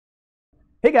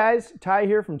Hey guys, Ty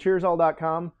here from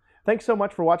cheersall.com. Thanks so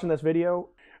much for watching this video.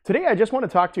 Today I just want to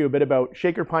talk to you a bit about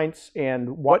shaker pints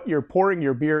and what you're pouring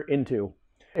your beer into.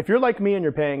 If you're like me and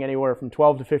you're paying anywhere from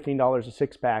 $12 to $15 a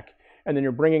six pack, and then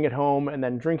you're bringing it home and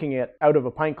then drinking it out of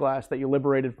a pint glass that you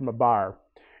liberated from a bar,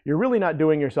 you're really not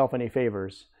doing yourself any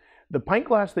favors. The pint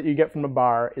glass that you get from a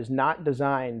bar is not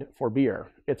designed for beer.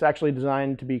 It's actually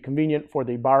designed to be convenient for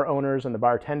the bar owners and the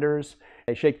bartenders.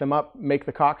 They shake them up, make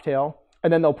the cocktail,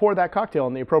 and then they'll pour that cocktail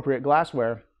in the appropriate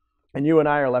glassware, and you and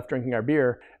I are left drinking our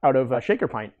beer out of a shaker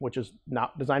pint, which is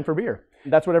not designed for beer.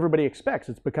 That's what everybody expects.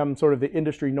 It's become sort of the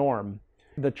industry norm.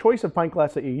 The choice of pint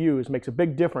glass that you use makes a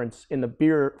big difference in the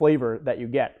beer flavor that you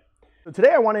get. So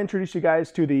today I want to introduce you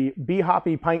guys to the Be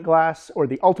Hoppy pint glass, or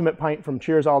the Ultimate Pint from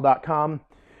cheersall.com.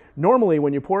 Normally,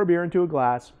 when you pour a beer into a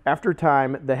glass, after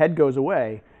time, the head goes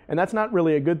away, and that's not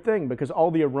really a good thing because all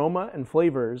the aroma and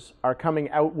flavors are coming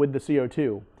out with the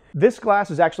CO2. This glass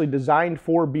is actually designed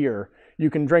for beer. You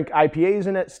can drink IPAs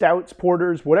in it, stouts,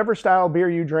 porters, whatever style beer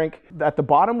you drink. At the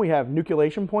bottom we have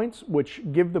nucleation points, which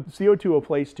give the CO2 a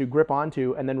place to grip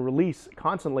onto and then release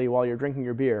constantly while you're drinking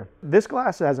your beer. This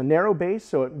glass has a narrow base,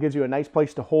 so it gives you a nice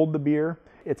place to hold the beer.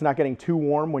 It's not getting too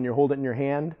warm when you hold it in your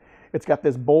hand. It's got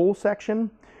this bowl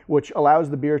section, which allows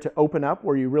the beer to open up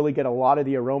where you really get a lot of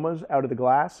the aromas out of the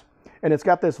glass. And it's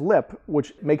got this lip,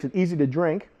 which makes it easy to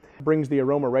drink. Brings the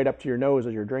aroma right up to your nose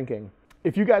as you're drinking.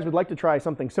 If you guys would like to try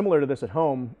something similar to this at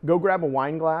home, go grab a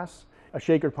wine glass, a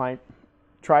shaker pint,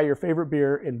 try your favorite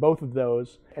beer in both of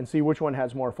those, and see which one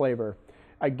has more flavor.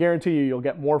 I guarantee you'll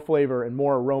get more flavor and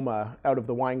more aroma out of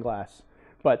the wine glass,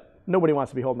 but nobody wants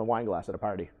to be holding a wine glass at a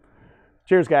party.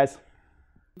 Cheers, guys.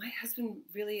 My husband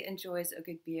really enjoys a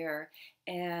good beer,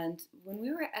 and when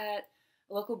we were at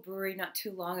a local brewery not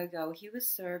too long ago, he was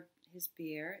served his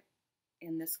beer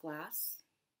in this glass.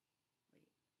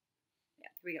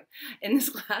 Here we go, in this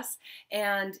glass,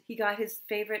 and he got his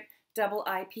favorite double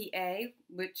IPA,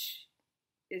 which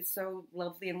is so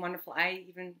lovely and wonderful. I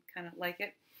even kind of like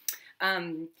it,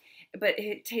 but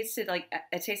it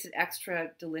tasted extra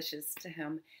delicious to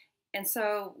him. And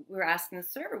so we were asking the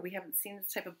server, we haven't seen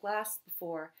this type of glass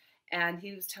before, and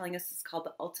he was telling us it's called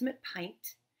the Ultimate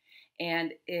Pint,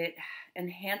 and it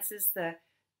enhances the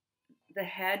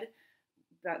head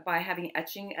by having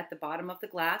etching at the bottom of the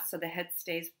glass, so the head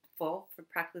stays full for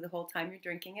practically the whole time you're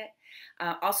drinking it.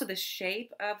 Also, the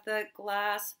shape of the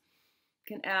glass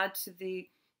can add to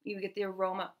you get the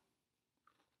aroma.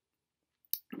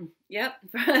 Yep,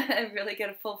 really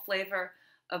get a full flavor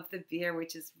of the beer,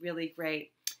 which is really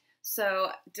great.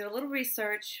 So did a little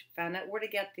research, found out where to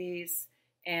get these,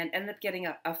 and ended up getting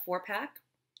a 4-pack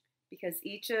because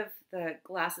each of the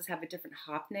glasses have a different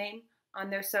hop name on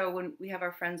there. So when we have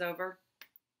our friends over,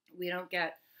 we don't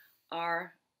get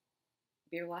our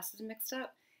beer glasses mixed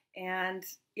up. And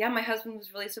yeah, my husband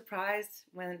was really surprised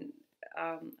when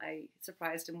I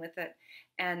surprised him with it.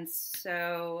 And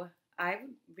so I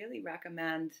would really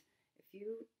recommend, if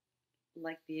you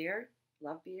like beer,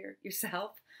 love beer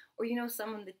yourself, or you know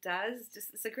someone that does,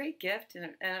 just it's a great gift,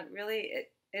 and it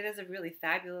is a really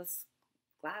fabulous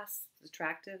glass. It's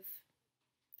attractive,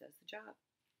 does the job.